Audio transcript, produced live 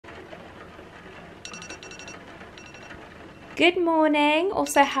Good morning,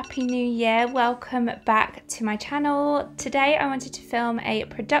 also happy new year. Welcome back to my channel. Today I wanted to film a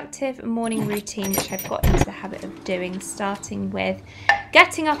productive morning routine which I've got into the habit of doing, starting with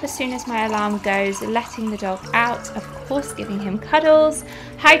getting up as soon as my alarm goes, letting the dog out, of course giving him cuddles,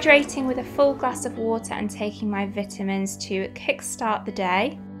 hydrating with a full glass of water and taking my vitamins to kickstart the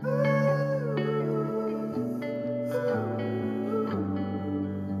day.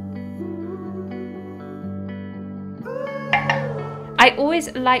 I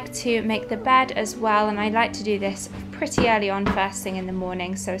always like to make the bed as well, and I like to do this pretty early on first thing in the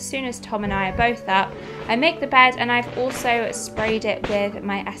morning. So as soon as Tom and I are both up, I make the bed, and I've also sprayed it with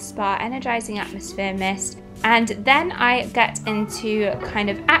my Spa Energizing Atmosphere Mist. And then I get into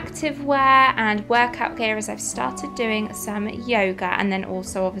kind of active wear and workout gear as I've started doing some yoga, and then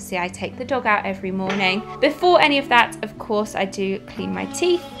also obviously I take the dog out every morning. Before any of that, of course, I do clean my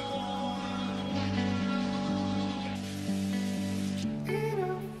teeth.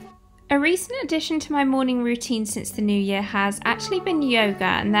 A recent addition to my morning routine since the new year has actually been yoga,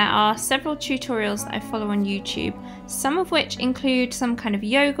 and there are several tutorials that I follow on YouTube, some of which include some kind of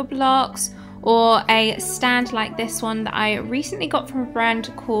yoga blocks or a stand like this one that I recently got from a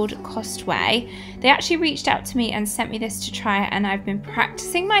brand called Cosy. They actually reached out to me and sent me this to try, and I've been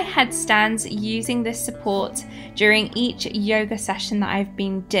practicing my headstands using this support during each yoga session that I've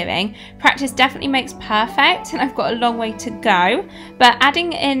been doing. Practice definitely makes perfect, and I've got a long way to go, but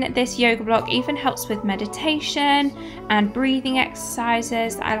adding in this yoga block even helps with meditation and breathing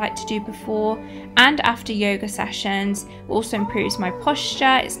exercises that I like to do before and after yoga sessions. It also improves my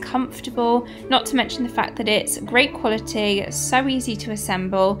posture, it's comfortable, not to mention the fact that it's great quality, so easy to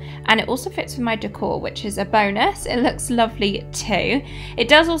assemble, and it also fits with my decor, which is a bonus. It looks lovely too. It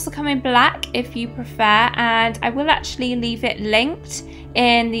does also come in black if you prefer, and I will actually leave it linked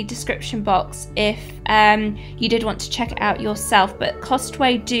in the description box if you did want to check it out yourself. But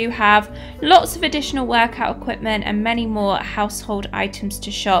Cosy do have lots of additional workout equipment and many more household items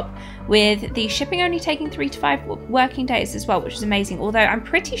to shop, with the shipping only taking 3 to 5 working days as well, which is amazing. Although I'm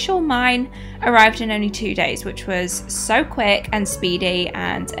pretty sure mine arrived in only 2 days, which was so quick and speedy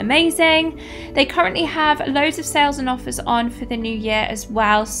and amazing. They currently have loads of sales and offers on for the new year as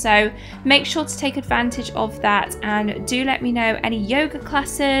well, so make sure to take advantage of that, and do let me know any yoga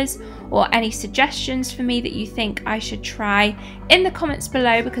classes or any suggestions for me that you think I should try in the comments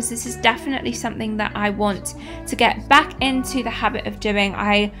below, because this is definitely something that I want to get back into the habit of doing.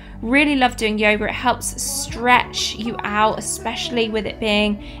 I really love doing yoga. It helps stretch you out, especially with it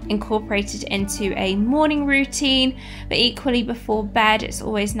being incorporated into a morning routine, but equally before bed it's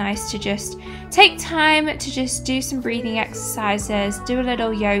always nice to just take time to just do some breathing exercises, do a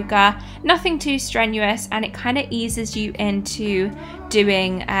little yoga, nothing too strenuous, and it kind of eases you into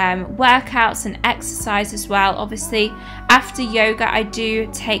doing workouts and exercise as well. Obviously after yoga I do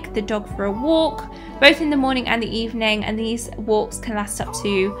take the dog for a walk, both in the morning and the evening, and these walks can last up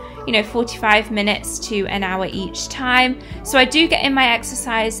to 45 minutes to an hour each time. So I do get in my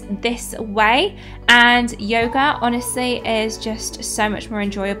exercise this way, and yoga honestly is just so much more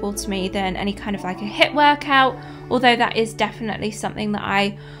enjoyable to me than any kind of like a HIIT workout, although that is definitely something that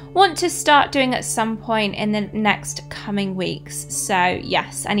I want to start doing at some point in the next coming weeks. So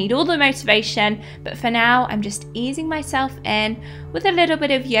yes, I need all the motivation, but for now I'm just easing myself in with a little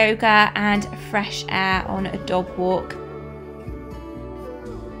bit of yoga and fresh air on a dog walk.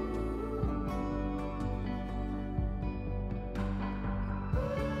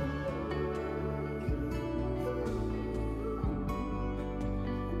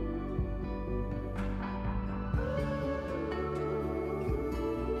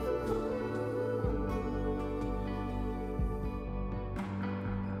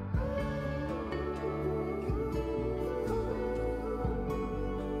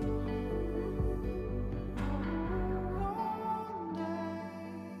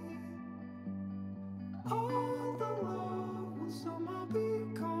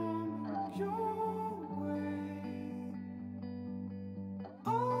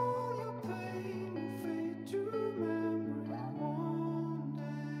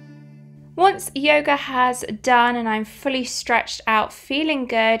 Once yoga has done and I'm fully stretched out, feeling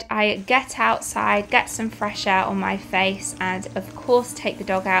good, I get outside, get some fresh air on my face, and of course take the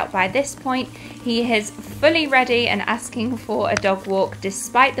dog out. By this point, he is fully ready and asking for a dog walk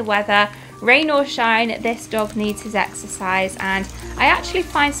despite the weather. Rain or shine, this dog needs his exercise, and I actually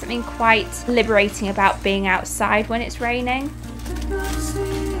find something quite liberating about being outside when it's raining.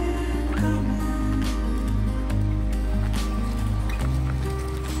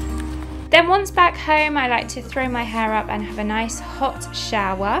 Then once back home, I like to throw my hair up and have a nice hot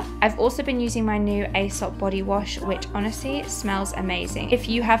shower. I've also been using my new Aesop body wash, which honestly smells amazing. If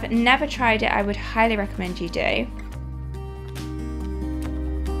you have never tried it, I would highly recommend you do.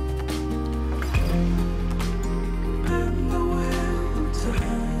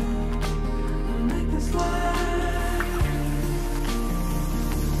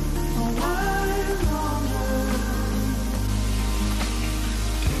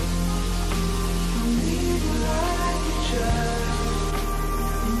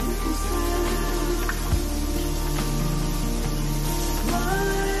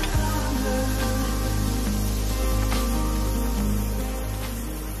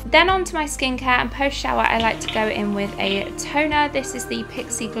 Then on to my skincare, and post shower I like to go in with a toner. This is the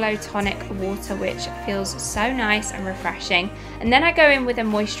Pixie Glow Tonic Water, which feels so nice and refreshing. And then I go in with a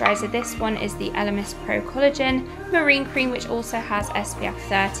moisturiser. This one is the Elemis Pro Collagen Marine Cream, which also has SPF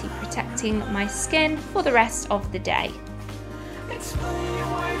 30, protecting my skin for the rest of the day.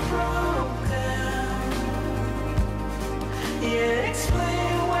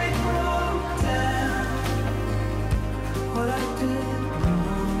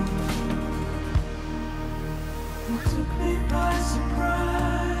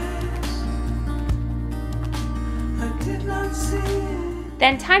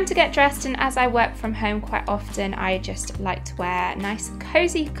 Then time to get dressed, and as I work from home quite often, I just like to wear nice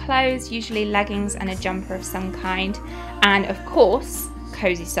cozy clothes, usually leggings and a jumper of some kind, and of course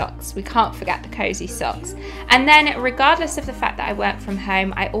cozy socks. We can't forget the cozy socks. And then regardless of the fact that I work from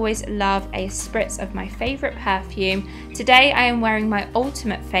home, I always love a spritz of my favourite perfume. Today I am wearing my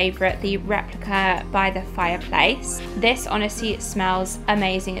ultimate favourite, the Replica by the Fireplace. This honestly smells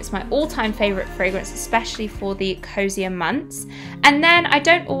amazing. It's my all-time favourite fragrance, especially for the cozier months. And then I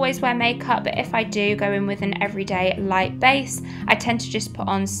don't always wear makeup, but if I do go in with an everyday light base, I tend to just put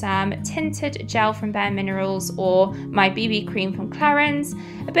on some tinted gel from Bare Minerals or my BB cream from Clarins,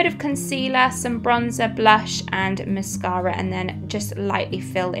 a bit of concealer, some bronzer, blush and mascara, and then just lightly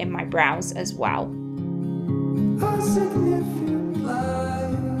fill in my brows as well.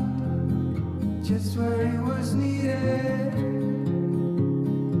 Just where it was needed,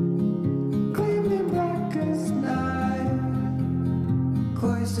 gleaming black as night,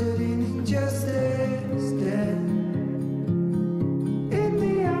 cloistered in injustice, dead in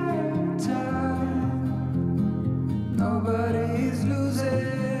the eye of time. Nobody is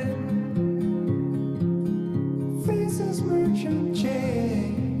losing, faces merchant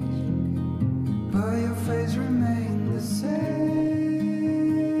change, but your face remains the same.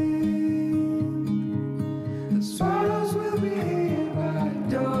 Swallows will be here by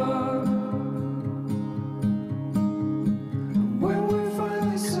dawn. When we're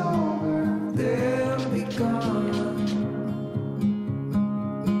finally sober, they'll be gone.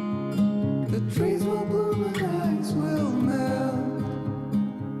 The trees will bloom and ice will melt.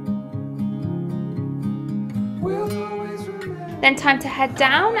 We'll always remember. Then time to head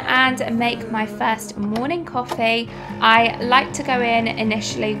down and make my first morning coffee. I like to go in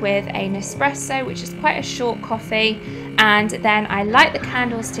initially with an espresso, which is quite a short coffee, and then I light the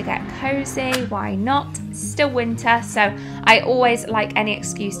candles to get cozy. Why not? It's still winter, so I always like any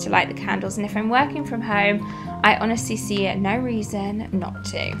excuse to light the candles, and if I'm working from home, I honestly see no reason not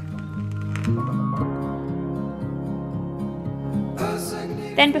to.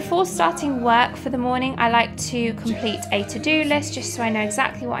 Then before starting work for the morning, I like to complete a to-do list just so I know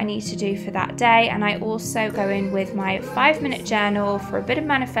exactly what I need to do for that day. And I also go in with my 5-minute journal for a bit of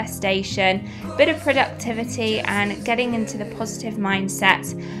manifestation, a bit of productivity and getting into the positive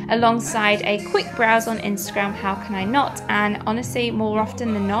mindset, alongside a quick browse on Instagram. How can I not? And honestly, more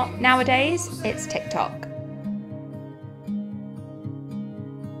often than not nowadays, it's TikTok.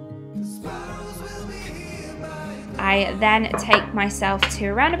 I then take myself to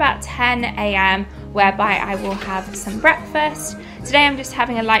around about 10 AM, whereby I will have some breakfast. Today I'm just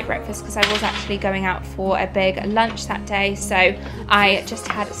having a light breakfast because I was actually going out for a big lunch that day, so I just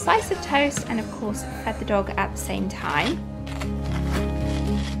had a slice of toast and of course fed the dog at the same time.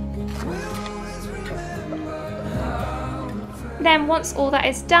 Then once all that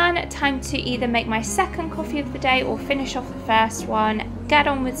is done, time to either make my second coffee of the day or finish off the first one, get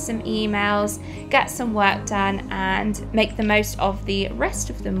on with some emails, get some work done and make the most of the rest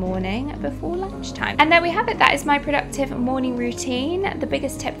of the morning before lunchtime. And there we have it. That is my productive morning routine. The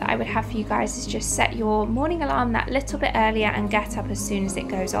biggest tip that I would have for you guys is just set your morning alarm that little bit earlier and get up as soon as it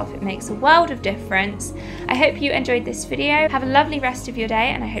goes off. It makes a world of difference. I hope you enjoyed this video. Have a lovely rest of your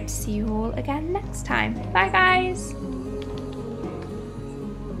day and I hope to see you all again next time. Bye guys!